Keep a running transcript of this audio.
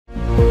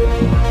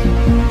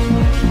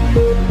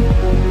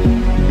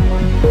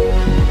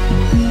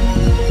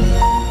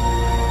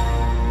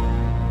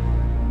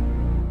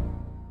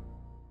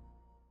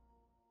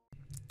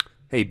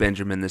Hey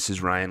Benjamin, this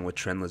is Ryan with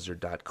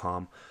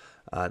TrendLizard.com.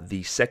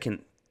 The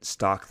second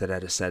stock that I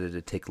decided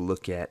to take a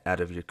look at out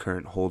of your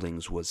current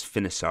holdings was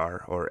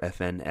Finisar, or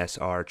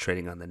FNSR,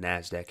 trading on the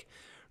NASDAQ.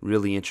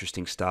 Really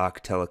interesting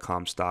stock,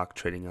 telecom stock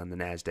trading on the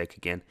NASDAQ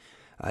again.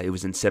 It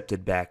was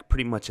incepted back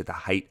pretty much at the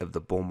height of the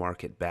bull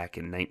market back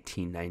in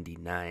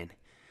 1999.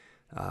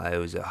 It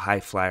was a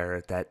high flyer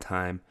at that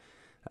time.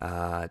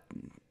 Uh,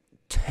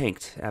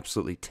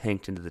 Absolutely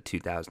tanked into the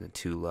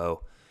 2002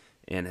 low,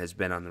 and has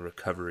been on the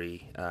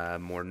recovery,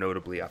 more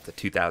notably off the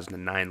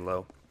 2009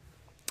 low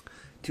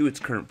to its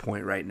current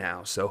point right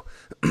now. So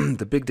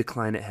the big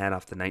decline it had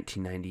off the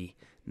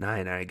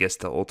 1999, I guess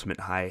the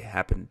ultimate high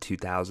happened in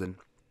 2000,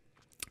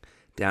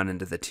 down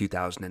into the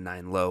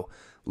 2009 low,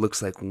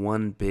 looks like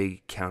one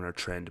big counter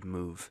trend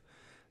move.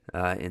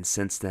 And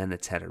since then,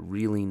 it's had a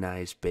really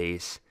nice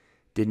base.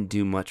 Didn't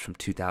do much from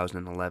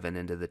 2011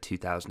 into the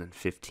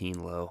 2015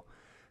 low.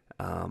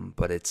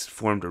 But it's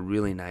formed a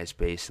really nice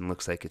base and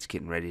looks like it's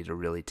getting ready to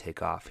really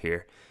take off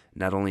here.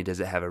 Not only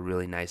does it have a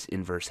really nice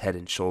inverse head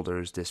and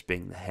shoulders, this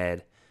being the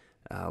head,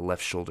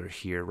 left shoulder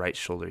here, right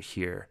shoulder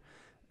here.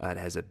 It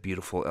has a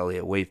beautiful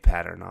Elliott wave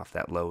pattern off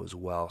that low as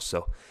well.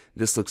 So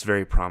this looks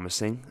very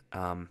promising.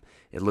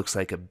 It looks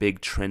like a big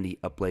trendy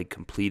up leg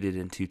completed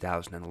in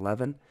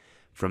 2011.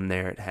 From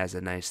there, it has a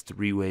nice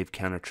three-wave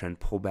counter trend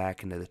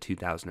pullback into the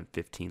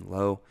 2015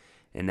 low,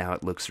 and now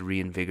it looks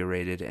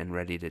reinvigorated and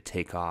ready to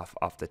take off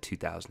the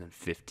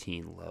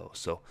 2015 low.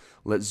 So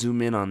let's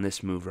zoom in on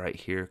this move right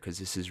here, because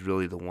this is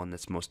really the one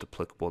that's most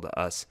applicable to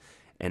us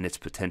and its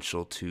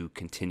potential to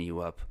continue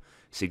up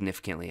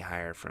significantly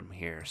higher from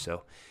here.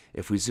 So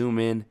if we zoom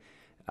in,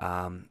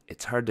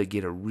 it's hard to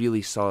get a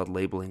really solid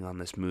labeling on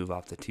this move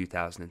off the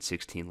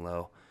 2016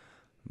 low.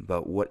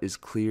 But what is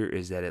clear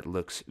is that it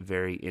looks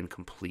very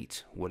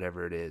incomplete,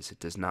 whatever it is.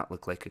 It does not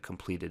look like a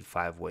completed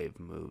five-wave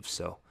move.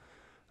 So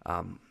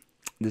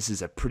this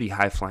is a pretty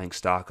high-flying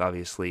stock,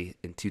 obviously.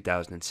 In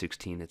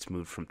 2016, it's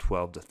moved from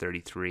 12 to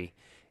 33.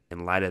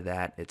 In light of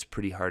that, it's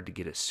pretty hard to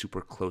get a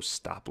super close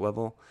stop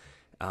level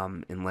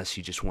unless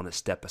you just want to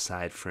step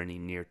aside for any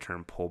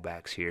near-term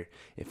pullbacks here.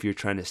 If you're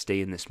trying to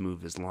stay in this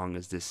move as long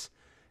as this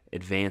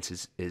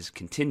advance is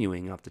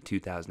continuing off the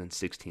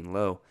 2016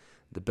 low,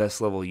 the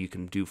best level you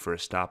can do for a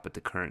stop at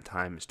the current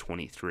time is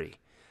 23.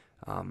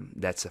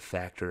 That's a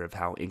factor of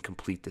how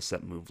incomplete this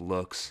up move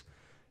looks.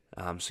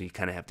 So you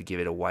kind of have to give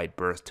it a wide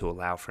berth to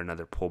allow for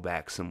another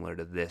pullback similar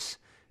to this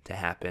to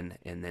happen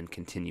and then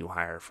continue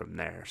higher from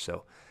there.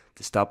 So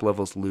the stop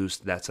level's loose.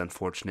 That's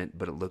unfortunate,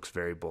 but it looks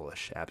very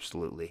bullish,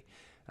 absolutely.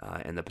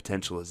 And the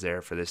potential is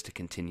there for this to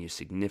continue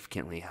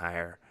significantly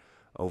higher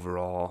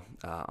overall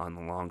on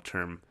the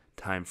long-term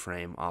time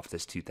frame off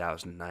this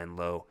 2009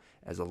 low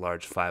as a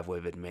large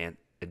five-wave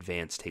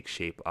advance takes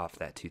shape off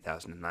that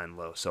 2009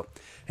 low. So,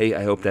 hey,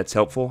 I hope that's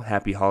helpful.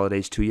 Happy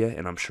holidays to you,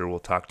 and I'm sure we'll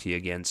talk to you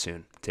again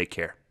soon. Take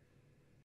care.